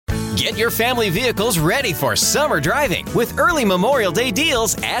Get your family vehicles ready for summer driving with early Memorial Day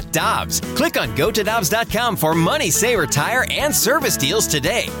deals at Dobbs. Click on GoToDobbs.com for money saver tire and service deals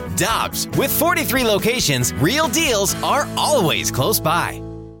today. Dobbs, with 43 locations, real deals are always close by.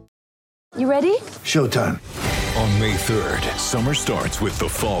 You ready? Showtime. On May 3rd, summer starts with The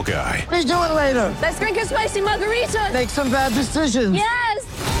Fall Guy. Let's do it later. Let's drink a spicy margarita. Make some bad decisions. Yes!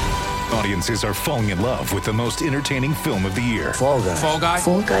 Audiences are falling in love with the most entertaining film of the year. Fall Guy. Fall Guy?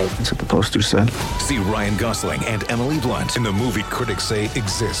 Fall Guy. That's what the poster said. See Ryan Gosling and Emily Blunt in the movie critics say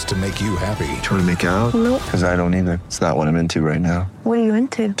exists to make you happy. Trying to make it out? Nope. Because I don't either. It's not what I'm into right now. What are you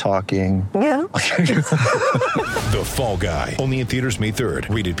into? Talking. Yeah. The Fall Guy. Only in theaters May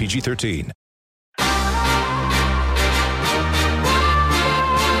 3rd. Rated PG-13.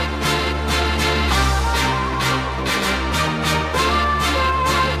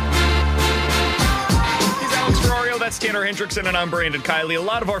 That's Tanner Hendrickson, and I'm Brandon Kiley. A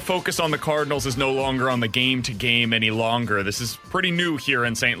lot of our focus on the Cardinals is no longer on the game-to-game any longer. This is pretty new here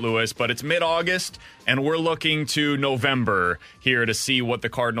in St. Louis, but it's mid-August, and we're looking to November here to see what the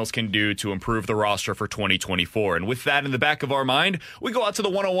Cardinals can do to improve the roster for 2024. And with that in the back of our mind, we go out to the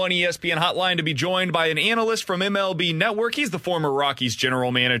 101 ESPN hotline to be joined by an analyst from MLB Network. He's the former Rockies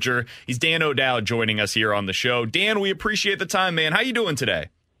general manager. He's Dan O'Dowd joining us here on the show. Dan, we appreciate the time, man. How you doing today?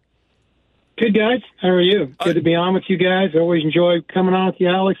 Good, guys. How are you? Good to be on with you guys. I always enjoy coming on with you,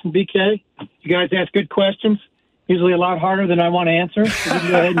 Alex and BK. You guys ask good questions, usually a lot harder than I want to answer. So we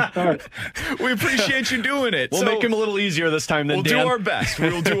can go ahead and start. We appreciate you doing it. We'll make him a little easier this time than Dan. We'll do our best.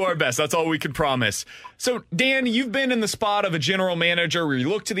 We'll do our best. That's all we can promise. So, Dan, you've been in the spot of a general manager where you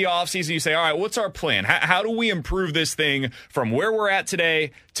look to the offseason, you say, all right, what's our plan? How do we improve this thing from where we're at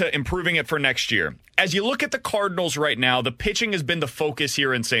today to improving it for next year? As you look at the Cardinals right now, the pitching has been the focus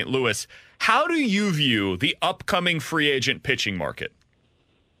here in St. Louis. How do you view the upcoming free agent pitching market?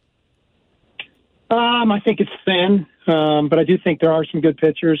 I think it's thin, but I do think there are some good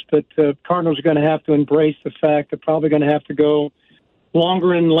pitchers. But the Cardinals are going to have to embrace the fact they're probably going to have to go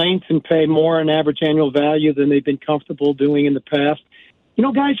longer in length and pay more in average annual value than they've been comfortable doing in the past. You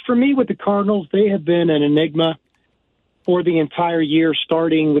know, guys, for me with the Cardinals, they have been an enigma for the entire year,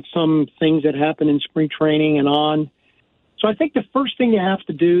 starting with some things that happened in spring training and on. So I think the first thing you have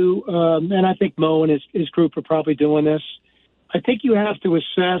to do, and I think Mo and his group are probably doing this, I think you have to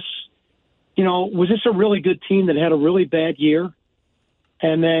assess, you know, was this a really good team that had a really bad year?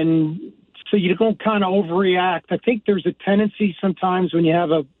 And then so you don't kind of overreact. I think there's a tendency sometimes when you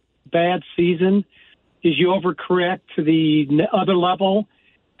have a bad season is you overcorrect to the other level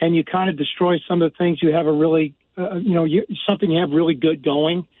and you kind of destroy some of the things you have a really, something you have really good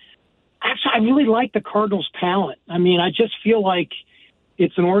going. Actually, I really like the Cardinals' talent. I mean, I just feel like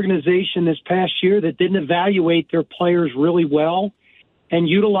it's an organization this past year that didn't evaluate their players really well and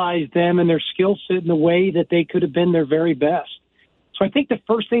utilize them and their skill set in the way that they could have been their very best. So I think the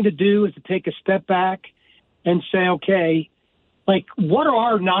first thing to do is to take a step back and say, okay, like, what are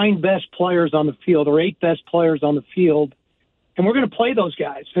our 9 best players on the field or 8 best players on the field? And we're going to play those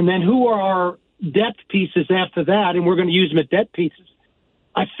guys. And then who are our depth pieces after that? And we're going to use them at depth pieces.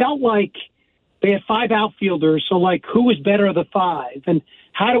 I felt like they had 5 outfielders, so, like, who is better of the 5? And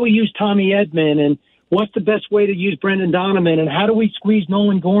how do we use Tommy Edman? And what's the best way to use Brendan Donovan? And how do we squeeze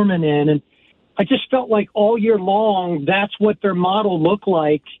Nolan Gorman in? And I just felt like all year long that's what their model looked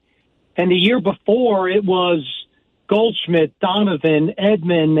like. And the year before it was Goldschmidt, Donovan,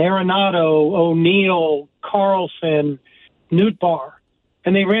 Edman, Arenado, O'Neill, Carlson, Nootbaar.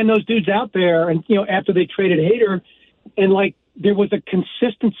 And they ran those dudes out there, and, you know, after they traded Hader, and, like, there was a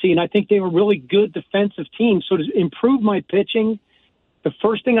consistency, and I think they were really good defensive teams. So to improve my pitching, the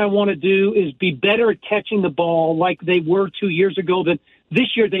first thing I want to do is be better at catching the ball like they were 2 years ago. That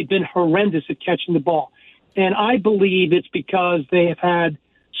this year they've been horrendous at catching the ball. And I believe it's because they have had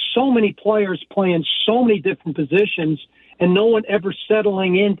so many players playing so many different positions and no one ever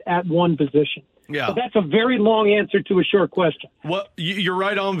settling in at one position. Yeah. So that's a very long answer to a short question. Well, you're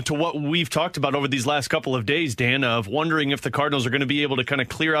right on to what we've talked about over these last couple of days, Dan, of wondering if the Cardinals are going to be able to kind of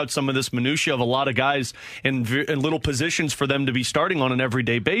clear out some of this minutia of a lot of guys in little positions for them to be starting on an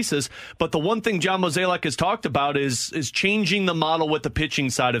everyday basis. But the one thing John Mozeliak has talked about is changing the model with the pitching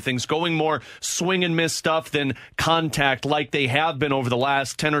side of things, going more swing and miss stuff than contact like they have been over the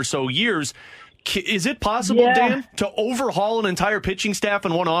last 10 or so years. Is it possible, Dan, to overhaul an entire pitching staff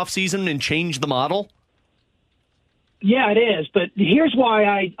in one offseason and change the model? Yeah, it is. But here's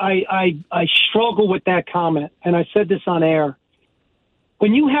why I struggle with that comment, and I said this on air.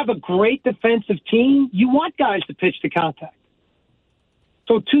 When you have a great defensive team, you want guys to pitch to contact.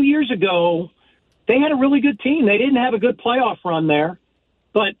 So 2 years ago, they had a really good team. They didn't have a good playoff run there.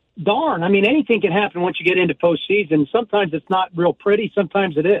 But darn, I mean, anything can happen once you get into postseason. Sometimes it's not real pretty.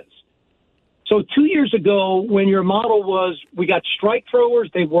 Sometimes it is. So 2 years ago, when your model was we got strike throwers,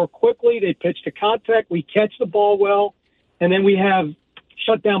 they work quickly, they pitch to contact, we catch the ball well, and then we have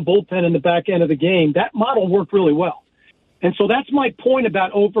shut down bullpen in the back end of the game, that model worked really well. And so that's my point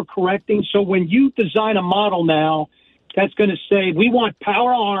about overcorrecting. So when you design a model now that's going to say we want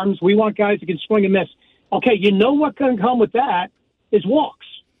power arms, we want guys who can swing and miss. Okay, you know what can come with that is walks.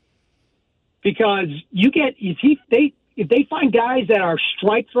 Because you get if they find guys that are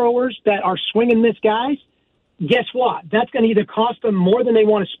strike throwers that are swing and miss guys, guess what? That's going to either cost them more than they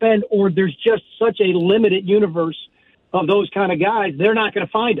want to spend, or there's just such a limited universe of those kind of guys, they're not going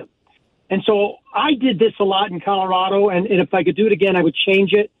to find them. And so I did this a lot in Colorado, and if I could do it again, I would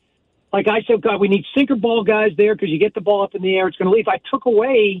change it. Like I said, God, we need sinker ball guys there because you get the ball up in the air, it's going to leave. I took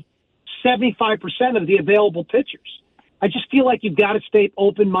away 75% of the available pitchers. I just feel like you've got to stay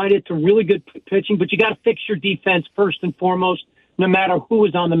open-minded to really good pitching, but you got to fix your defense first and foremost, no matter who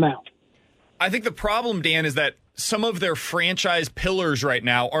is on the mound. I think the problem, Dan, is that some of their franchise pillars right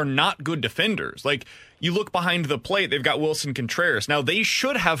now are not good defenders. Like, you look behind the plate, they've got Wilson Contreras. Now, they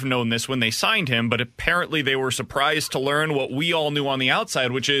should have known this when they signed him, but apparently they were surprised to learn what we all knew on the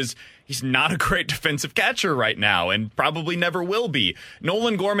outside, which is he's not a great defensive catcher right now and probably never will be.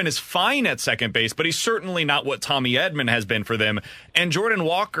 Nolan Gorman is fine at second base, but he's certainly not what Tommy Edman has been for them. And Jordan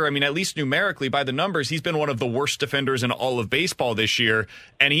Walker, I mean, at least numerically by the numbers, he's been one of the worst defenders in all of baseball this year.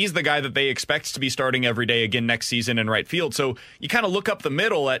 And he's the guy that they expect to be starting every day again next season in right field. So you kind of look up the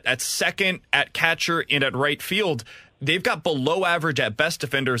middle at second, at catcher, and at right field. They've got below average at best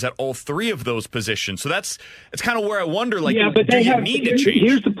defenders at all three of those positions. So it's kind of where I wonder, like, yeah, but do you need to change?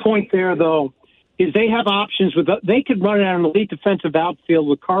 Here's the point there, though, is they have options. They could run out an elite defensive outfield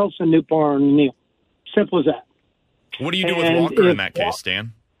with Carlson, Nootbaar, and Neal. Simple as that. What do you do with Walker in that case,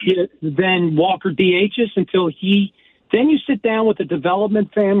 Dan? Then Walker DHs until then you sit down with a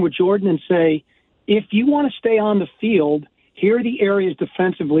development fan with Jordan and say, if you want to stay on the field, here are the areas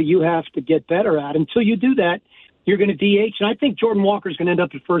defensively you have to get better at. Until you do that, you're going to DH. And I think Jordan Walker is going to end up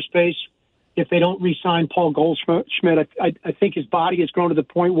at first base if they don't re-sign Paul Goldschmidt. I think his body has grown to the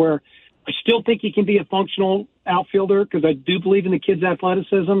point where I still think he can be a functional outfielder because I do believe in the kid's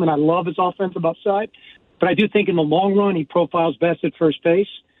athleticism and I love his offensive upside. But I do think in the long run he profiles best at first base.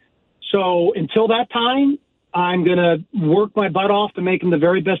 So until that time, I'm going to work my butt off to make him the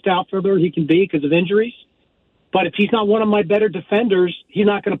very best outfielder he can be because of injuries. But if he's not one of my better defenders, he's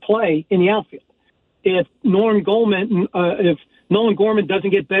not going to play in the outfield. If Nolan Gorman doesn't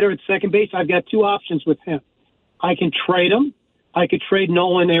get better at second base, I've got two options with him. I can trade him. I could trade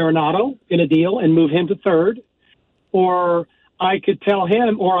Nolan Arenado in a deal and move him to third, or I could tell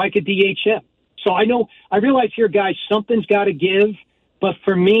him, or I could DH him. So I realize here, guys, something's got to give. But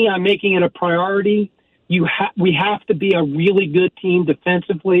for me, I'm making it a priority. We have to be a really good team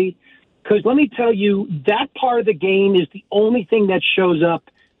defensively, because let me tell you, that part of the game is the only thing that shows up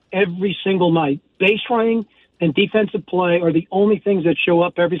every single night. Base running and defensive play are the only things that show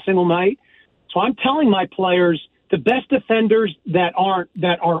up every single night. So I'm telling my players, the best defenders that are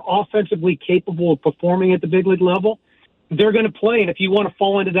offensively capable of performing at the big league level, they're going to play. And if you want to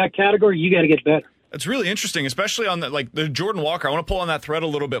fall into that category, you got to get better. It's really interesting, especially on the Jordan Walker. I want to pull on that thread a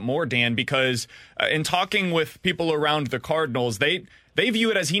little bit more, Dan, because in talking with people around the Cardinals, they view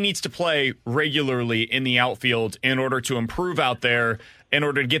it as he needs to play regularly in the outfield in order to improve out there, in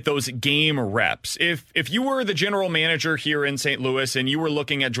order to get those game reps. If you were the general manager here in St. Louis and you were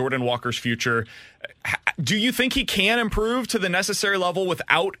looking at Jordan Walker's future, do you think he can improve to the necessary level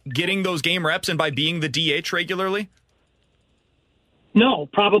without getting those game reps and by being the DH regularly? No,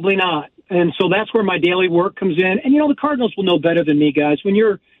 probably not. And so that's where my daily work comes in. And, the Cardinals will know better than me, guys. When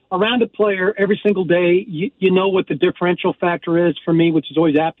you're around a player every single day, you know what the differential factor is for me, which is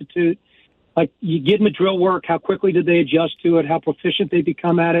always aptitude. Like, you give them a drill work, how quickly did they adjust to it, how proficient they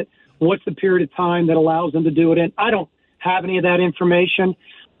become at it, what's the period of time that allows them to do it in. I don't have any of that information.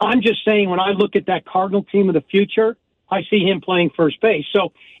 I'm just saying when I look at that Cardinal team of the future, I see him playing first base.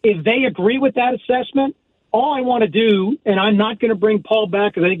 So if they agree with that assessment, all I want to do, and I'm not going to bring Paul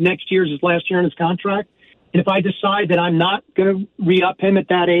back because I think next year is his last year in his contract, and if I decide that I'm not going to re-up him at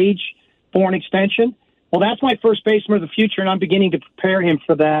that age for an extension, well, that's my first baseman of the future, and I'm beginning to prepare him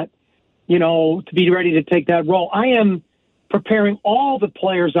for that, to be ready to take that role. I am preparing all the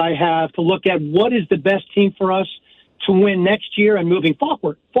players I have to look at what is the best team for us to win next year and moving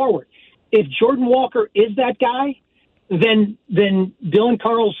forward. If Jordan Walker is that guy, then Dylan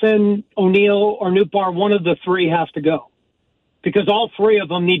Carlson, O'Neill, or Nootbaar, one of the three has to go, because all three of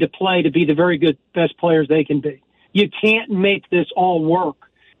them need to play to be the very good best players they can be. you can't make this all work.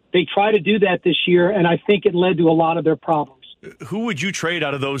 They try to do that this year, and I think it led to a lot of their problems. Who would you trade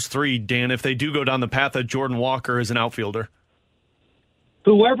out of those three, Dan, if they do go down the path of Jordan Walker as an outfielder?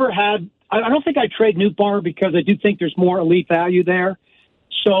 Whoever had – I don't think I'd trade Nootbaar because I do think there's more elite value there.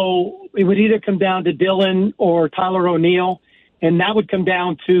 So it would either come down to Dylan or Tyler O'Neill, and that would come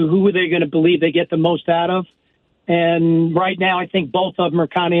down to who are they going to believe they get the most out of. And right now I think both of them are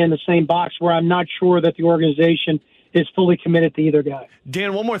kind of in the same box where I'm not sure that the organization – is fully committed to either guy.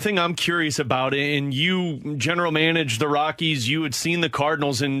 Dan, one more thing I'm curious about, and you general managed the Rockies, you had seen the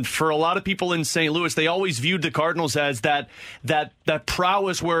Cardinals, and for a lot of people in St. Louis, they always viewed the Cardinals as that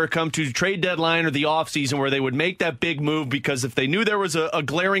prowess where it come to trade deadline or the offseason where they would make that big move because if they knew there was a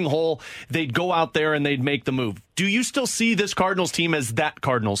glaring hole, they'd go out there and they'd make the move. Do you still see this Cardinals team as that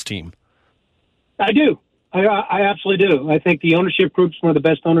Cardinals team? I do. I absolutely do. I think the ownership group's one of the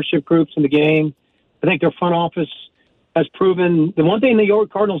best ownership groups in the game. I think their front office has proven the one thing the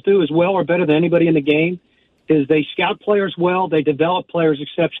Cardinals do as well or better than anybody in the game is they scout players well, they develop players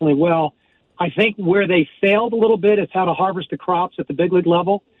exceptionally well. I think where they failed a little bit is how to harvest the crops at the big league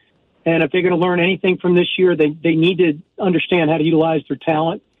level. And if they're going to learn anything from this year, they need to understand how to utilize their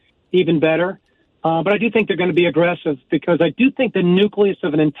talent even better. But I do think they're going to be aggressive because I do think the nucleus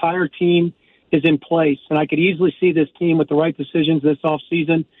of an entire team is in place. And I could easily see this team with the right decisions this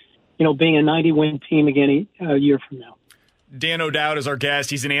offseason, being a 90-win team again a year from now. Dan O'Dowd is our guest.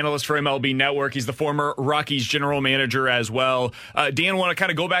 He's an analyst for MLB Network. He's the former Rockies general manager as well. Dan, want to kind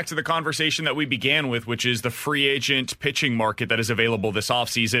of go back to the conversation that we began with, which is the free agent pitching market that is available this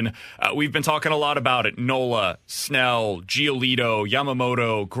offseason. We've been talking a lot about it. Nola, Snell, Giolito,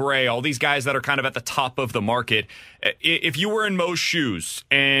 Yamamoto, Gray, all these guys that are kind of at the top of the market. If you were in Mo's shoes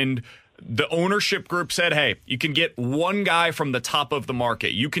and the ownership group said, hey, you can get one guy from the top of the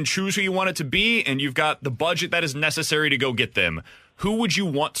market. You can choose who you want it to be, and you've got the budget that is necessary to go get them. Who would you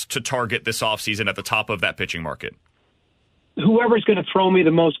want to target this offseason at the top of that pitching market? Whoever's going to throw me the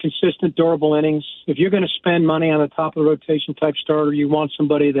most consistent, durable innings. If you're going to spend money on a top of the rotation type starter, you want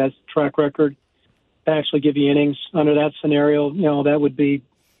somebody that's track record to actually give you innings. Under that scenario, that would be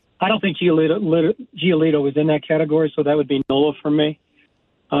 – I don't think Giolito is in that category, so that would be Nola for me.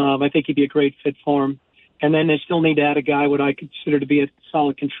 I think he'd be a great fit for him. And then they still need to add a guy what I consider to be a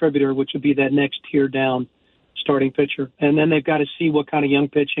solid contributor, which would be that next tier down starting pitcher. And then they've got to see what kind of young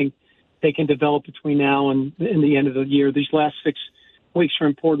pitching they can develop between now and the end of the year. These last 6 weeks are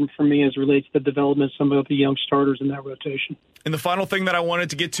important for me as it relates to the development of some of the young starters in that rotation. And the final thing that I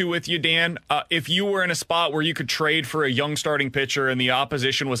wanted to get to with you, Dan, if you were in a spot where you could trade for a young starting pitcher and the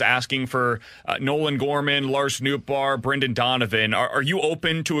opposition was asking for Nolan Gorman, Lars Nootbaar, Brendan Donovan, are you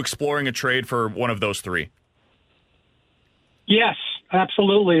open to exploring a trade for one of those three? Yes,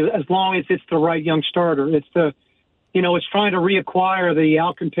 absolutely, as long as it's the right young starter. It's it's trying to reacquire the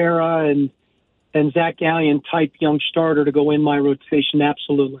Alcantara and Zach Gallen type young starter to go in my rotation,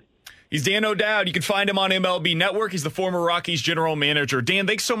 absolutely. He's Dan O'Dowd. You can find him on MLB Network. He's the former Rockies general manager. Dan,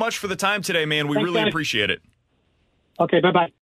 thanks so much for the time today, man. We really appreciate it. Okay, bye-bye.